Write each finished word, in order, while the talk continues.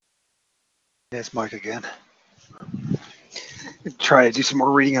It's Mike again. Try to do some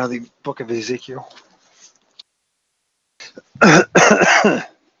more reading out of the book of Ezekiel.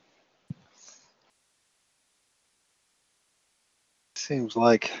 Seems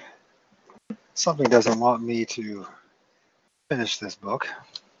like something doesn't want me to finish this book,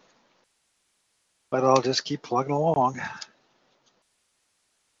 but I'll just keep plugging along.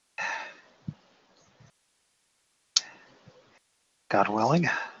 God willing.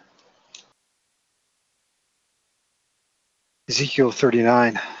 Ezekiel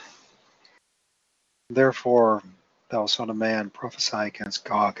 39. Therefore, thou son of man, prophesy against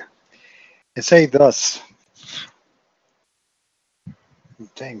Gog, and say thus.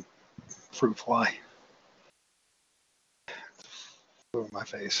 Dang, fruit fly. Flew in my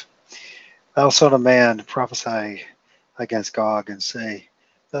face. Thou son of man, prophesy against Gog, and say,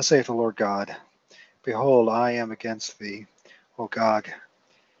 thus saith the Lord God, behold, I am against thee, O Gog,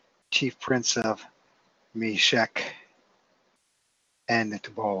 chief prince of Meshech and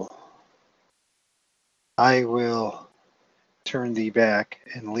Tubal. I will turn thee back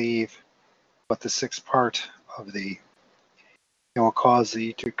and leave but the sixth part of thee, and will cause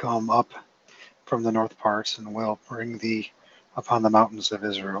thee to come up from the north parts, and will bring thee upon the mountains of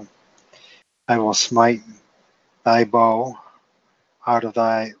Israel. I will smite thy bow out of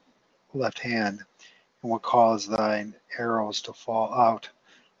thy left hand, and will cause thine arrows to fall out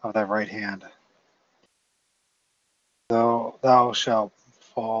of thy right hand. Thou shalt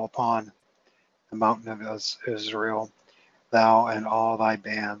fall upon the mountain of Israel, thou and all thy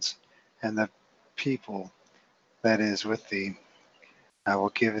bands, and the people that is with thee. I will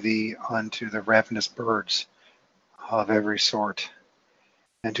give thee unto the ravenous birds of every sort,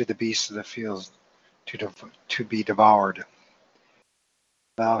 and to the beasts of the field to be devoured.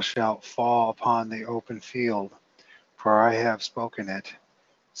 Thou shalt fall upon the open field, for I have spoken it,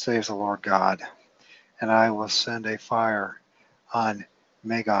 saith the Lord God. And I will send a fire on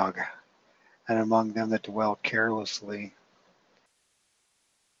Magog, and among them that dwell carelessly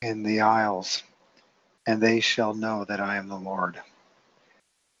in the isles, and they shall know that I am the Lord.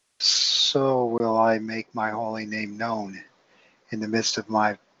 So will I make my holy name known in the midst of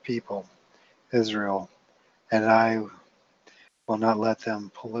my people, Israel, and I will not let them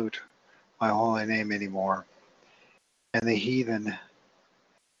pollute my holy name anymore. And the heathen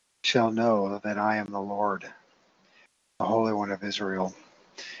shall know that I am the Lord, the Holy One of Israel.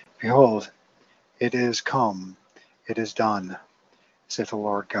 Behold, it is come, it is done, saith the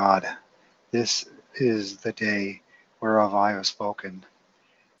Lord God. This is the day whereof I have spoken.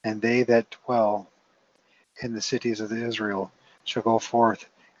 And they that dwell in the cities of Israel shall go forth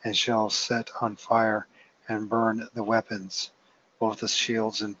and shall set on fire and burn the weapons, both the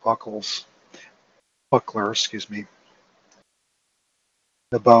shields and bucklers,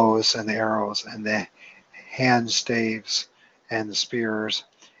 the bows and the arrows and the hand staves and the spears,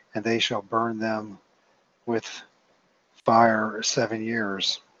 and they shall burn them with fire 7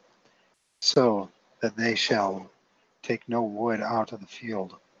 years, so that they shall take no wood out of the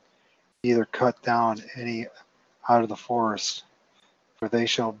field, neither cut down any out of the forest, for they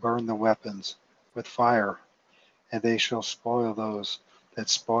shall burn the weapons with fire, and they shall spoil those that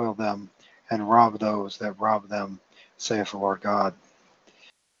spoil them, and rob those that rob them, saith the Lord God.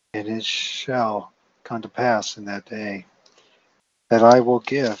 And it shall come to pass in that day that I will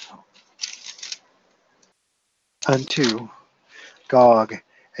give unto Gog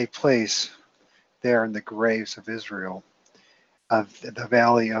a place there in the graves of Israel, of the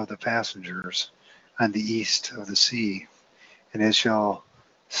valley of the passengers, on the east of the sea, and it shall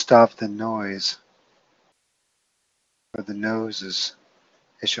stop the noise of the noses.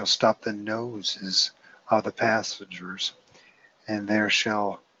 It shall stop the noses of the passengers, and there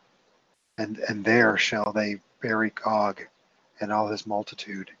shall they bury Gog and all his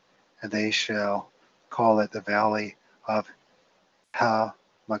multitude, and they shall call it the valley of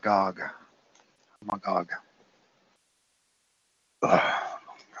Magog. Magog.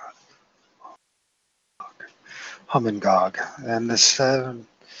 Humangog.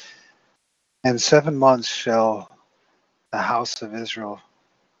 And 7 months shall the house of Israel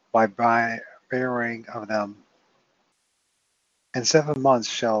by burying of them. And 7 months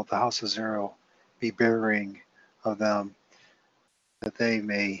shall the house of Israel be burying of them, that they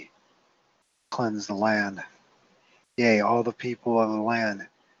may cleanse the land. Yea, all the people of the land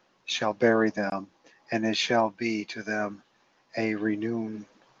shall bury them, and it shall be to them a renown,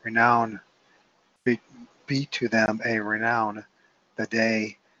 be to them a renown, the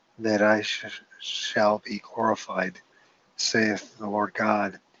day that I shall be glorified, saith the Lord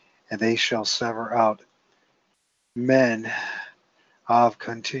God. And they shall sever out men of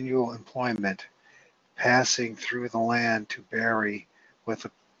continual employment, passing through the land to bury with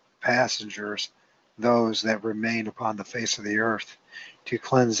the passengers those that remain upon the face of the earth, to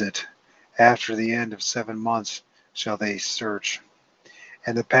cleanse it. After the end of 7 months shall they search.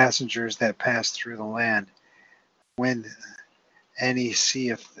 And the passengers that pass through the land, when any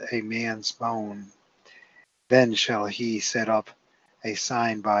seeth a man's bone, then shall he set up a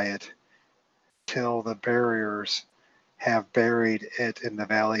sign by it, till the buriers have buried it in the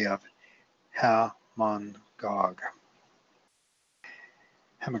valley of Hamongog.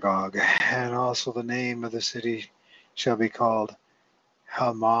 And also the name of the city shall be called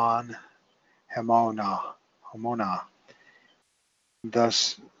Hamona.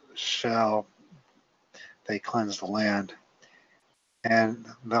 Thus shall they cleanse the land. And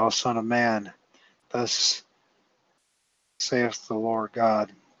thou son of man, thus saith the Lord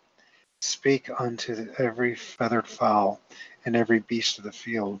God, speak unto every feathered fowl and every beast of the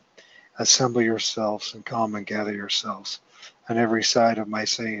field, assemble yourselves and come and gather yourselves on every side of my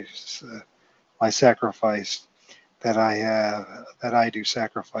sacrifice that I do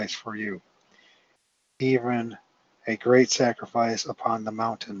sacrifice for you, even a great sacrifice upon the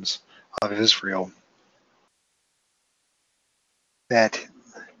mountains of Israel, that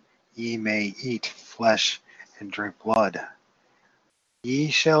ye may eat flesh and drink blood.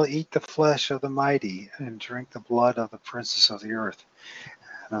 Ye shall eat the flesh of the mighty, and drink the blood of the princes of the earth,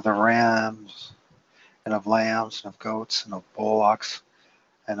 and of the rams, and of lambs, and of goats, and of bullocks,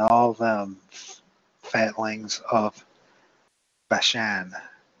 and all them fatlings of Bashan.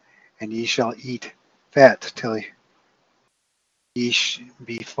 And ye shall eat fat till ye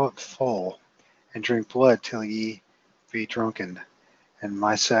be full, and drink blood till ye be drunken, and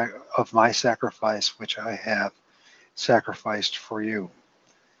of my sacrifice which I have sacrificed for you.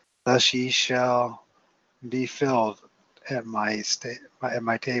 Thus ye shall be filled at my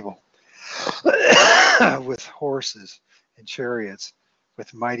table with horses and chariots,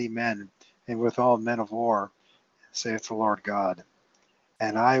 with mighty men, and with all men of war, saith the Lord God.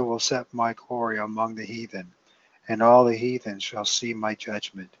 And I will set my glory among the heathen, and all the heathen shall see my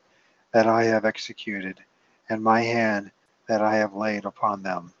judgment that I have executed, and my hand that I have laid upon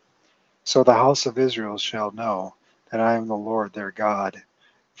them. So the house of Israel shall know that I am the Lord their God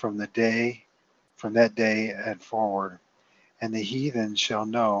from that day and forward. And the heathen shall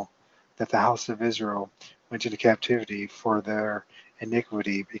know that the house of Israel went into captivity for their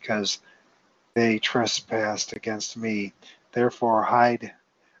iniquity, because they trespassed against me. Therefore hide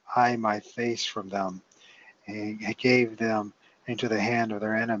I my face from them, and gave them into the hand of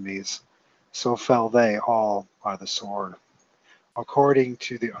their enemies. So fell they all by the sword. According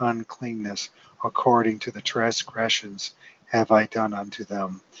to the uncleanness, according to the transgressions have I done unto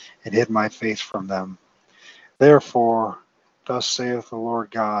them, and hid my face from them. Therefore, thus saith the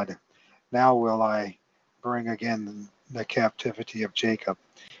Lord God, now will I bring again the captivity of Jacob,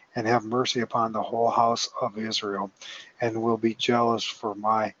 and have mercy upon the whole house of Israel, and will be jealous for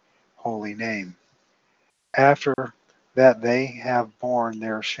my holy name. After that they have borne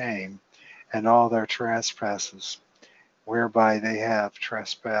their shame and all their trespasses, whereby they have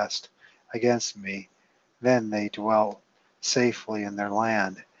trespassed against me, then they dwelt safely in their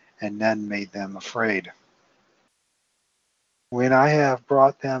land, and none made them afraid. When I have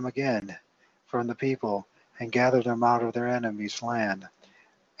brought them again from the people, and gathered them out of their enemies' land,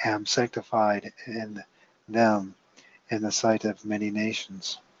 am sanctified in them in the sight of many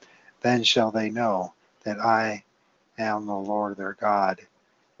nations, then shall they know that I am the Lord their God,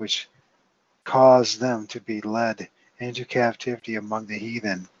 which caused them to be led into captivity among the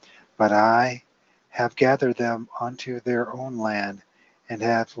heathen. But I have gathered them unto their own land, and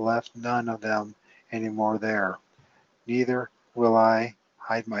have left none of them any more there. Neither will I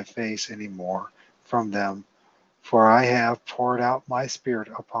hide my face any more from them, for I have poured out my spirit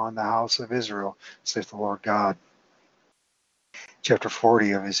upon the house of Israel, saith the Lord God. Chapter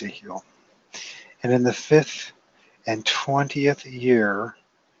 40 of Ezekiel. And in the 5th and 20th year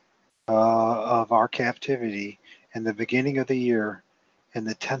of our captivity, in the beginning of the year, in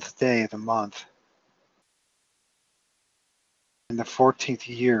the 10th day of the month, in the 14th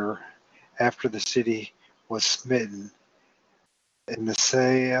year after the city was smitten, in the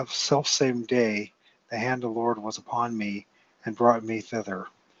selfsame day, the hand of the Lord was upon me, and brought me thither.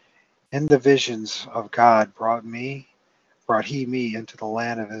 In the visions of God brought he me into the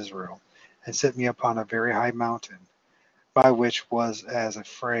land of Israel, and set me upon a very high mountain, by which was as a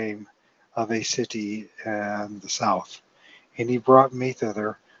frame of a city in the south. And he brought me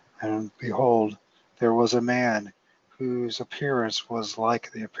thither, and behold, there was a man whose appearance was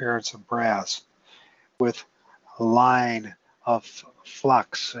like the appearance of brass, with a line of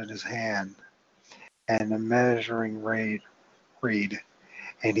flax in his hand, and a measuring reed,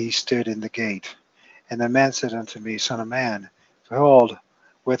 and he stood in the gate. And the man said unto me, Son of man, behold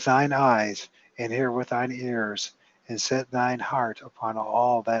with thine eyes, and hear with thine ears, and set thine heart upon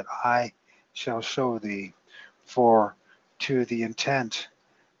all that I shall show thee, for to the intent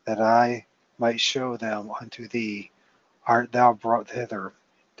that I might show them unto thee art thou brought hither.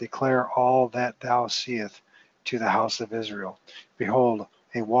 Declare all that thou seest to the house of Israel. Behold,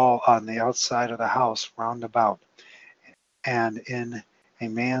 a wall on the outside of the house round about, and in a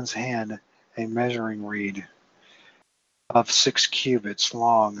man's hand a measuring reed of 6 cubits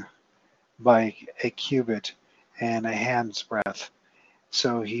long by a cubit and a hand's breadth.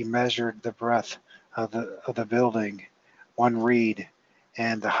 So he measured the breadth of the building, 1 reed,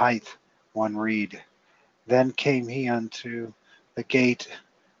 and the height 1 reed. Then came he unto the gate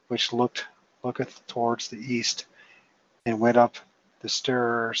which looketh towards the east, and went up the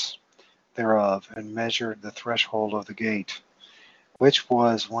stairs thereof, and measured the threshold of the gate, which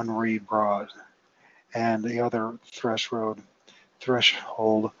was 1 reed broad, and the other threshold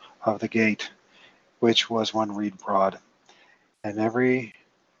of the gate, which was 1 reed broad. And every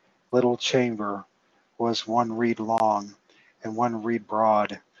little chamber was 1 reed long, and 1 reed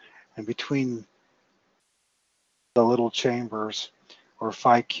broad, and between the little chambers were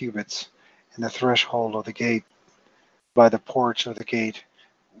 5 cubits, and the threshold of the gate by the porch of the gate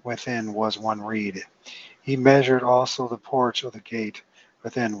within was 1 reed. He measured also the porch of the gate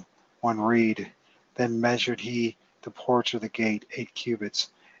within 1 reed. Then measured he the porch of the gate 8 cubits,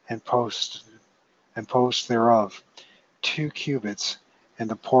 and posts thereof 2 cubits, and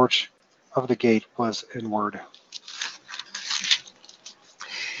the porch of the gate was inward.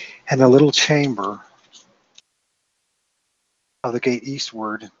 And the little chamber of the gate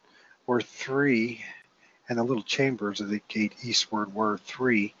eastward were 3, and the little chambers of the gate eastward were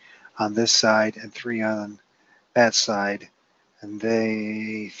 3 on this side and 3 on that side, and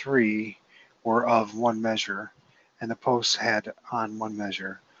they 3 were of 1 measure, and the posts had on 1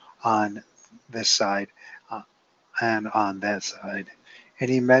 measure on this side and on that side. And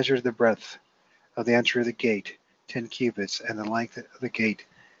he measured the breadth of the entry of the gate 10 cubits, and the length of the gate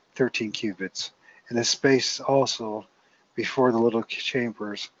 13 cubits. And the space also before the little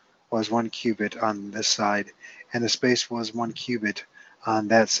chambers was 1 cubit on this side, and the space was 1 cubit on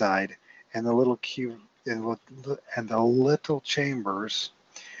that side, and the little chambers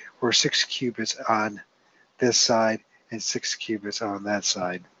were 6 cubits on this side and 6 cubits on that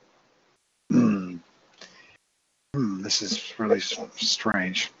side. This is really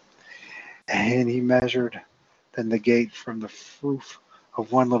strange. And he measured then the gate from the roof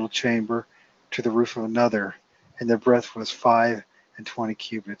of one little chamber to the roof of another, and the breadth was 25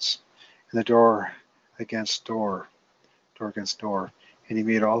 cubits, and the door against door. And he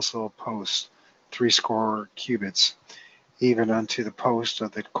made also a post 80 cubits, even unto the post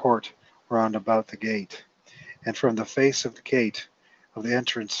of the court round about the gate. And from the face of the gate of the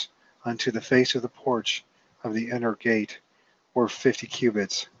entrance unto the face of the porch of the inner gate were 50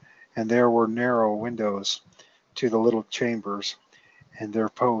 cubits, and there were narrow windows to the little chambers, and their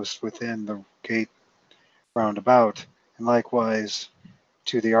posts within the gate round about, and likewise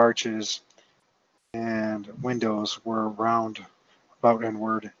to the arches and windows were round about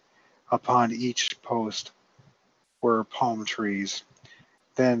inward. Upon each post were palm trees.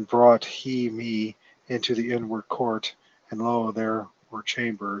 Then brought he me into the inward court, and lo, there were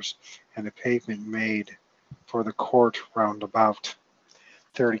chambers, and a pavement made for the court round about.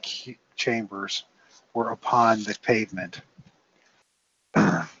 30 chambers were upon the pavement.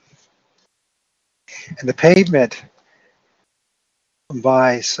 And the pavement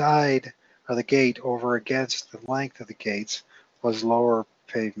by side of the gate over against the length of the gates was lower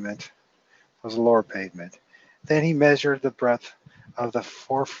pavement. Then he measured the breadth of the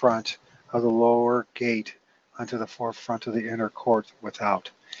forefront of the lower gate unto the forefront of the inner court without,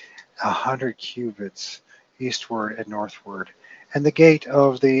 100 cubits eastward and northward. And the gate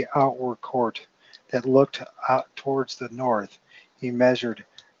of the outward court that looked out towards the north, he measured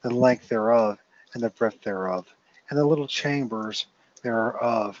the length thereof and the breadth thereof. And the little chambers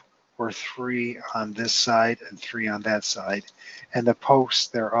thereof were 3 on this side and 3 on that side. And the posts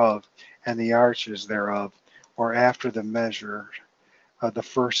thereof and the arches thereof were after the measure of the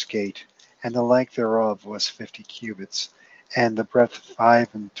first gate, and the length thereof was 50 cubits, and the breadth 25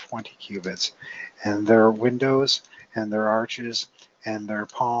 cubits. And their windows and their arches and their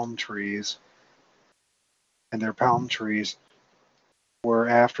palm trees were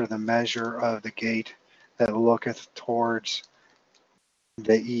after the measure of the gate that looketh towards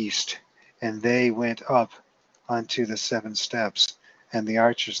the east, and they went up unto the 7 steps, and the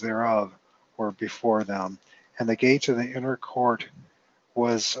arches thereof were before them. And the gates of the inner court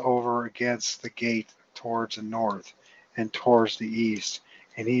was over against the gate towards the north and towards the east.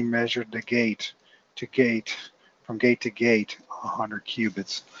 And he measured the gate to gate, from gate to gate, 100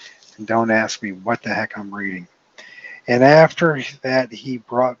 cubits. And don't ask me what the heck I'm reading. And after that he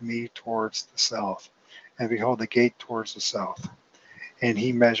brought me towards the south. And behold, the gate towards the south. And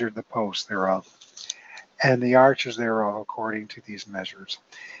he measured the posts thereof, and the arches thereof according to these measures.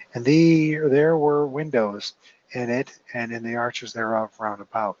 And there were windows in it, and in the arches thereof round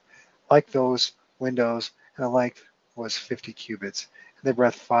about, like those windows, and the length was 50 cubits, and the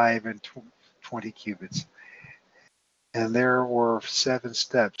breadth 5 and 20 cubits. And there were 7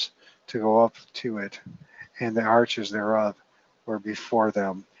 steps to go up to it, and the arches thereof were before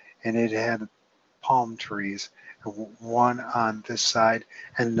them. And it had palm trees, one on this side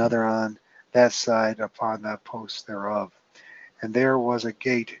and another on that side upon the post thereof. And there was a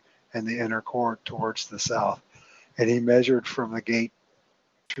gate in the inner court towards the south. And he measured from the gate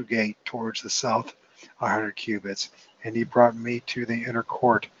to gate towards the south 100 cubits. And he brought me to the inner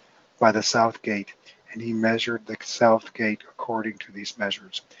court by the south gate. And he measured the south gate according to these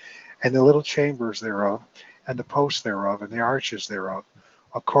measures. And the little chambers thereof, and the posts thereof, and the arches thereof,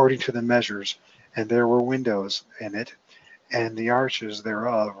 according to the measures. And there were windows in it, and the arches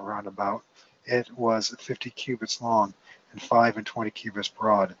thereof round about. It was 50 cubits long, and 5 and 20 cubits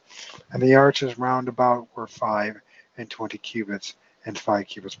broad. And the arches round about were 5 and 20 cubits, and 5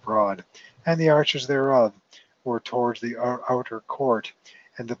 cubits broad. And the arches thereof were towards the outer court,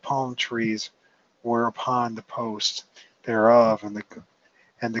 and the palm trees were upon the posts thereof, and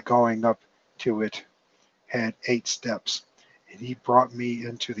the going up to it had 8 steps. And he brought me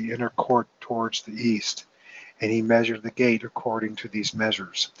into the inner court towards the east, and he measured the gate according to these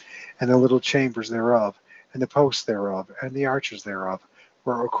measures. And the little chambers thereof, and the posts thereof, and the arches thereof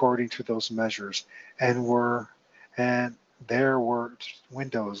were according to those measures, and there were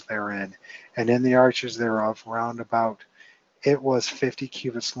windows therein, and in the arches thereof round about. It was 50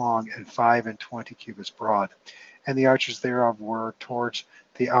 cubits long, and 5 and 20 cubits broad. And the arches thereof were towards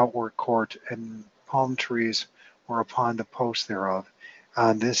the outward court, and palm trees were upon the posts thereof,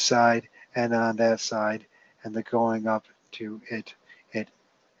 on this side and on that side, and the going up to it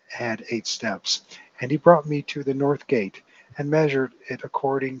had 8 steps. And he brought me to the north gate, and measured it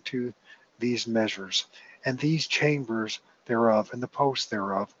according to these measures. And these chambers thereof, and the posts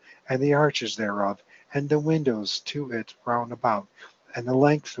thereof, and the arches thereof, and the windows to it round about. And the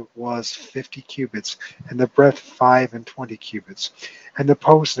length was 50 cubits, and the breadth 5 and 20 cubits. And the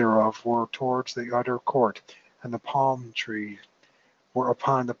posts thereof were towards the outer court, and the palm tree were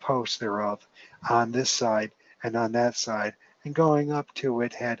upon the posts thereof, on this side and on that side, and going up to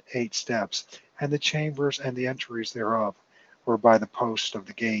it had 8 steps. And the chambers and the entries thereof were by the posts of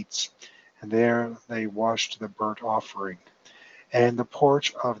the gates, and there they washed the burnt offering. And the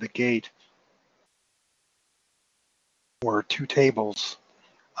porch of the gate were 2 tables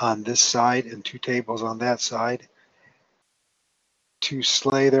on this side and 2 tables on that side, to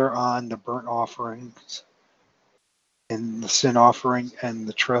slay thereon the burnt offerings, and the sin offering, and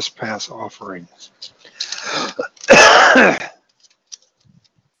the trespass offering.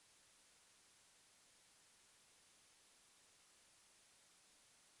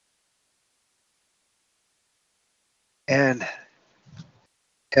 And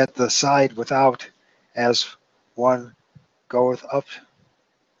at the side without, as one goeth up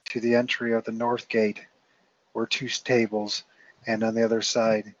to the entry of the north gate, were 2 tables, and on the other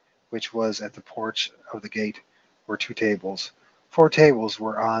side, which was at the porch of the gate, were 2 tables. 4 tables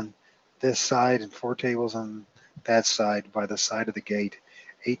were on this side, and 4 tables on that side by the side of the gate,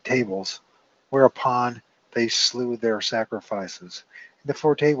 8 tables, whereupon they slew their sacrifices. And the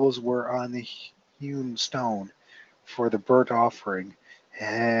 4 tables were on the hewn stone for the burnt offering,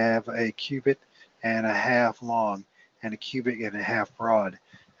 have a cubit and a half long, and a cubit and a half broad,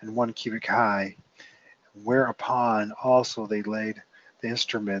 and 1 cubit high, whereupon also they laid the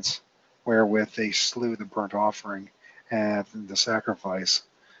instruments wherewith they slew the burnt offering and the sacrifice.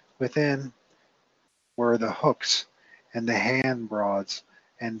 Within were the hooks and the hand broads,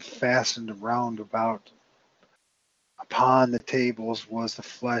 and fastened round about upon the tables was the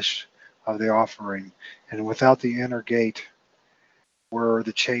flesh of the offering. And without the inner gate were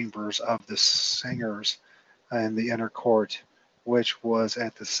the chambers of the singers and the inner court, which was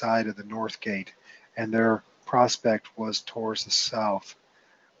at the side of the north gate, and their prospect was towards the south.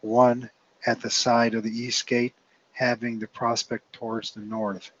 One at the side of the east gate, having the prospect towards the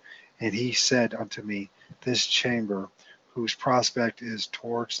north. And he said unto me, This chamber, whose prospect is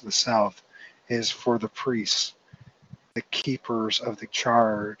towards the south, is for the priests, the keepers of the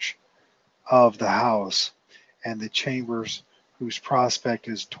charge of the house, and the chambers whose prospect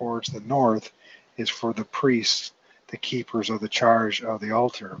is towards the north is for the priests, the keepers of the charge of the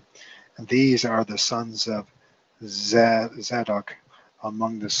altar. And these are the sons of Zadok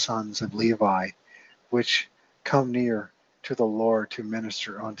among the sons of Levi, which come near to the Lord to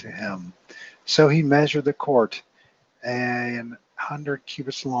minister unto him. So he measured the court 100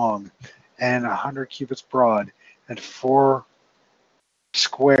 cubits long, and 100 cubits broad, and four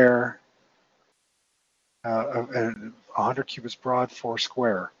square, and 100 cubits broad, four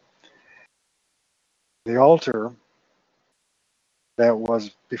square. The altar that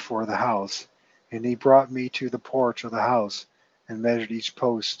was before the house, and he brought me to the porch of the house, and measured each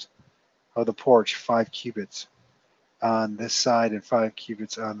post of the porch 5 cubits on this side, and 5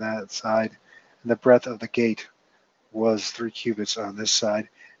 cubits on that side. And the breadth of the gate was 3 cubits on this side,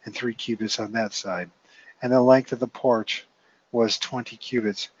 and 3 cubits on that side. And the length of the porch was 20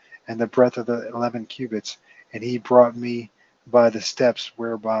 cubits, and the breadth of the 11 cubits. And he brought me by the steps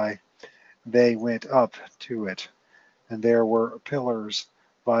whereby they went up to it. And there were pillars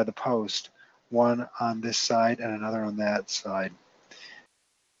by the post, one on this side and another on that side.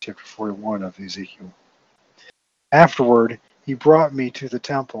 Chapter 41 of Ezekiel. Afterward, he brought me to the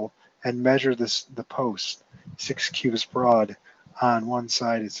temple and measured the posts, 6 cubits broad on one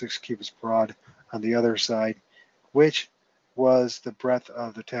side and 6 cubits broad on the other side, which was the breadth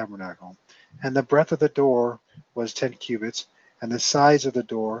of the tabernacle. And the breadth of the door was 10 cubits, and the sides of the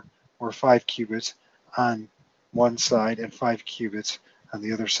door were 5 cubits on one side and 5 cubits on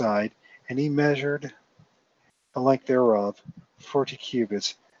the other side. And he measured the length thereof 40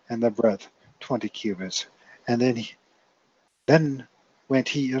 cubits, and the breadth 20 cubits. And then went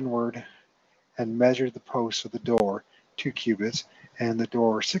he inward and measured the posts of the door 2 cubits, and the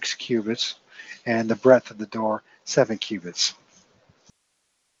door 6 cubits, and the breadth of the door 7 cubits.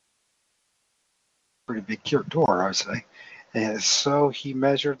 Pretty big door, I would say. And so he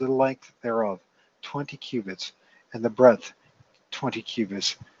measured the length thereof 20 cubits, and the breadth 20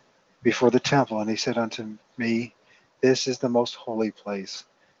 cubits before the temple. And he said unto me, This is the most holy place.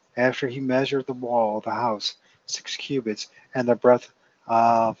 After he measured the wall of the house 6 cubits, and the breadth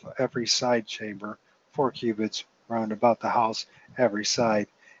of every side chamber 4 cubits round about the house every side.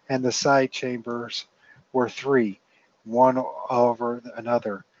 And the side chambers were 3, one over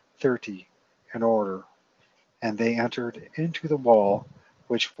another, 30 in order. And they entered into the wall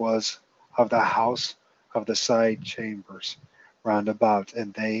which was of the house of the side chambers round about,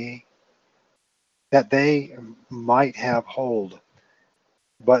 and that they might have hold,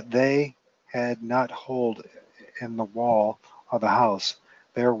 but they had not hold in the wall of the house.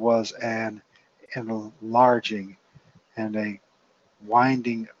 There was an enlarging and a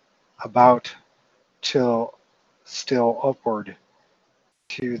winding about till still upward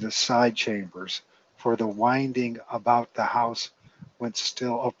to the side chambers, for the winding about the house went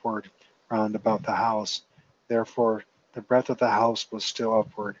still upward round about the house. Therefore the breadth of the house was still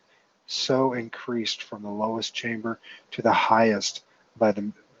upward, so increased from the lowest chamber to the highest by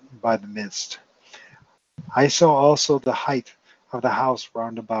the midst. I saw also the height of the house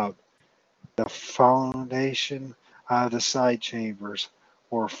round about. The foundation of the side chambers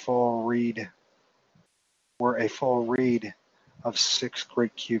were a full reed of 6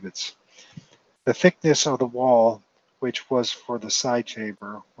 great cubits. The thickness of the wall, which was for the side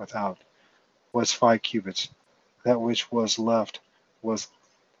chamber without, was 5 cubits. That which was left was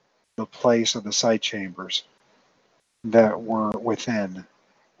the place of the side chambers that were within.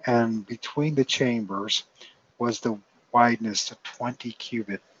 And between the chambers was the wideness of 20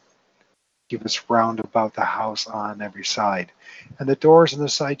 cubits round about the house on every side. And the doors in the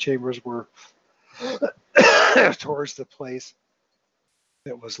side chambers were towards the place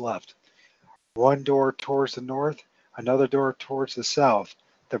that was left. One door towards the north, another door towards the south.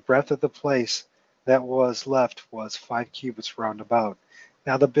 The breadth of the place that was left was 5 cubits round about.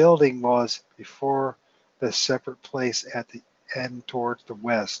 Now the building was before the separate place at the end towards the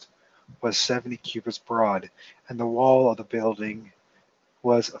west was 70 cubits broad, and the wall of the building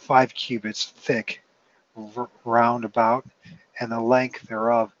was 5 cubits thick round about, and the length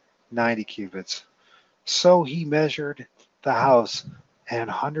thereof 90 cubits. So he measured the house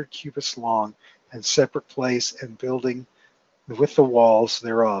 100 cubits long, and separate place and building with the walls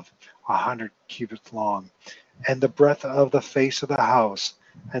thereof 100 cubits long, and the breadth of the face of the house,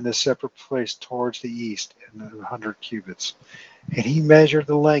 and the separate place towards the east, and 100 cubits. And he measured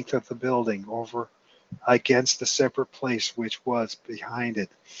the length of the building over against the separate place which was behind it,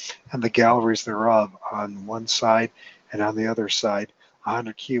 and the galleries thereof on one side and on the other side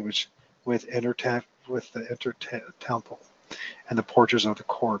 100 cubits, with with the inner temple and the porches of the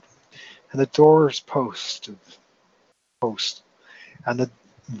court, and the doors post, and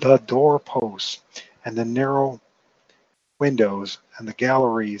the door posts, and the narrow windows, and the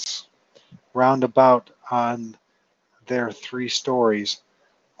galleries round about on their 3 stories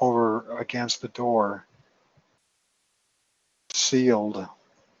over against the door, sealed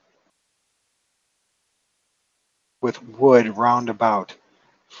with wood round about,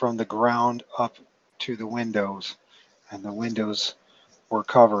 from the ground up to the windows, and the windows were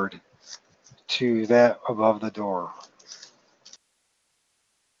covered to that above the door.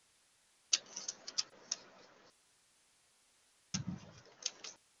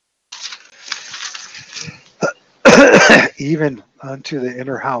 Even unto the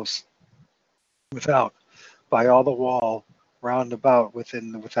inner house without, by all the wall round about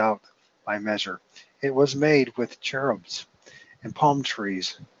within the without by measure. It was made with cherubs and palm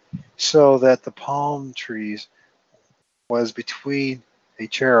trees, so that the palm trees was between a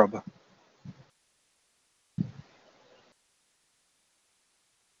cherub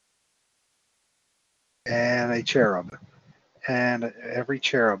and a cherub, and every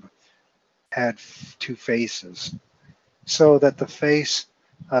cherub had 2 faces, so that the face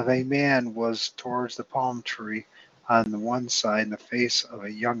of a man was towards the palm tree on the one side, and the face of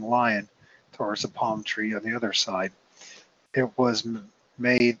a young lion towards the palm tree on the other side. It was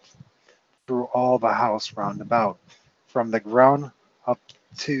made through all the house round about, from the ground up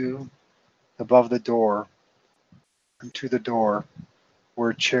to above the door, and to the door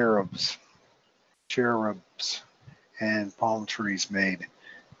were cherubs and palm trees made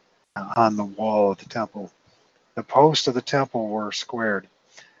on the wall of the temple. The posts of the temple were squared,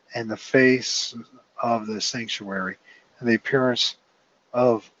 and the face of the sanctuary, and the appearance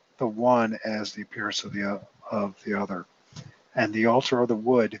of the one as the appearance of the other. And the altar of the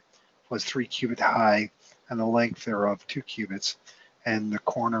wood was 3 cubits high, and the length thereof 2 cubits, and the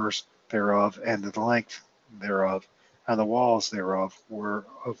corners thereof, and the length thereof, and the walls thereof were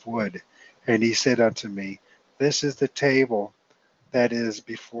of wood. And he said unto me, This is the table that is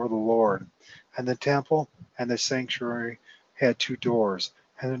before the Lord. And the temple and the sanctuary had 2 doors,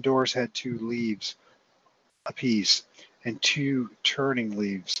 and the doors had 2 leaves apiece, and 2 turning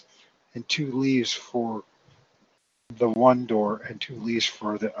leaves, and 2 leaves for the one door, and 2 leaves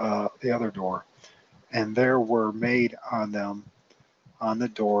for the other door. And there were made on them, on the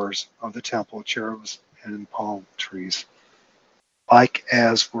doors of the temple, cherubs and palm trees, like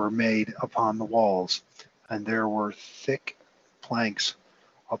as were made upon the walls. And there were thick planks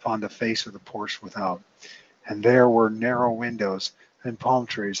upon the face of the porch without. And there were narrow windows and palm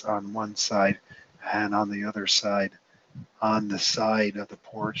trees on one side, and on the other side, on the side of the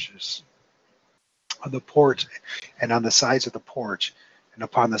porches, on the porch, and on the sides of the porch, and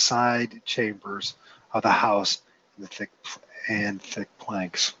upon the side chambers of the house, and thick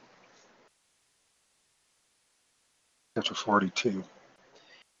planks. Chapter 42.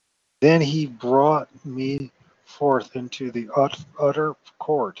 Then he brought me forth into the utter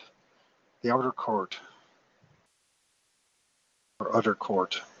court, the outer court, or utter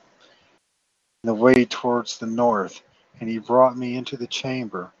court, the way towards the north, and he brought me into the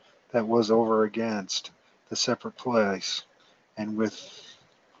chamber that was over against the separate place, and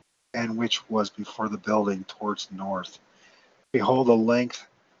which was before the building towards the north. Behold, the length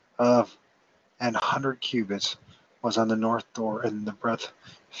of 100 cubits was on the north door, and the breadth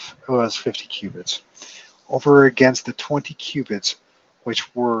was 50 cubits. Over against the 20 cubits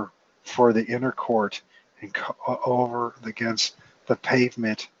which were for the inner court, and over against the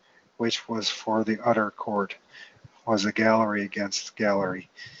pavement which was for the outer court, was a gallery against gallery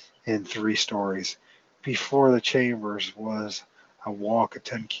in 3 stories. Before the chambers was a walk of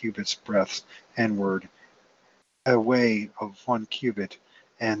 10 cubits breadth inward, a way of 1 cubit,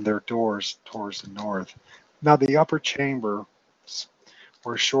 and their doors towards the north. Now the upper chambers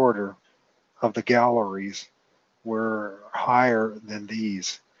were shorter, of the galleries were higher than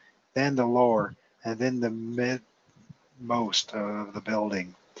these, then the lower, and then the midmost of the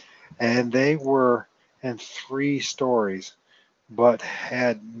building. And they were in 3 stories, but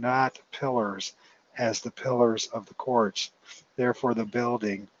had not pillars as the pillars of the courts. Therefore the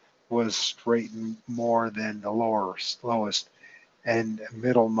building was straitened more than the lowest and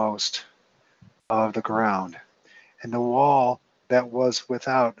middlemost of the ground. And the wall that was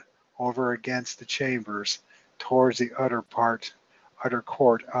without, over against the chambers, towards the utter court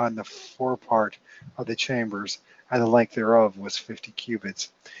on the forepart of the chambers, and the length thereof was 50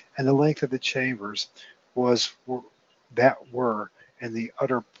 cubits. And the length of the chambers was that were in the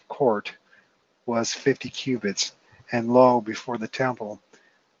utter court was 50 cubits. And lo, before the temple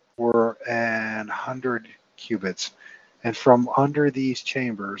were 100 cubits, and from under these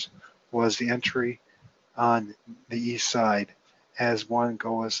chambers was the entry on the east side, as one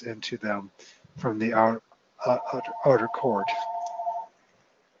goeth into them from the outer court.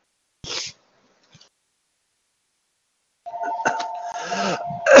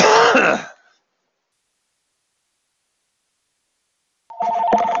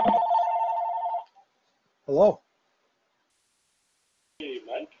 Hello. Hey,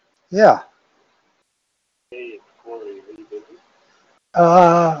 Mike. Yeah. Hey, it's Corey. Are you busy?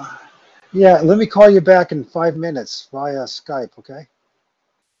 Yeah. Let me call you back in 5 minutes via Skype. Okay.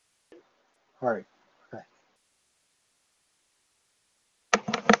 All right. Okay.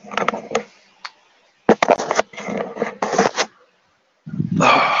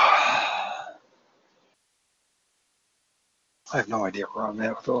 I have no idea where I'm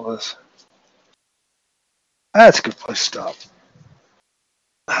at with all this. That's a good place to stop.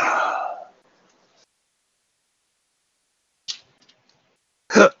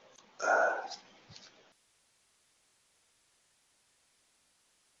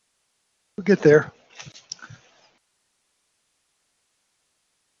 We'll get there.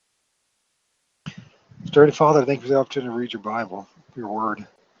 Sturdy Father, thank you for the opportunity to read your Bible, your word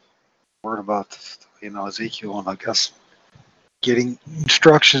about Ezekiel, and I guess getting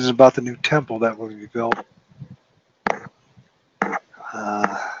instructions about the new temple that will be built.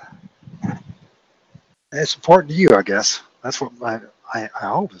 It's important to you, I guess. That's what I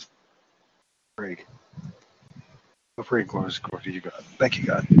hope is prayed. I'll pray and glory to you, God. Thank you,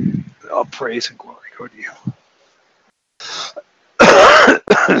 God. All praise and glory go to you.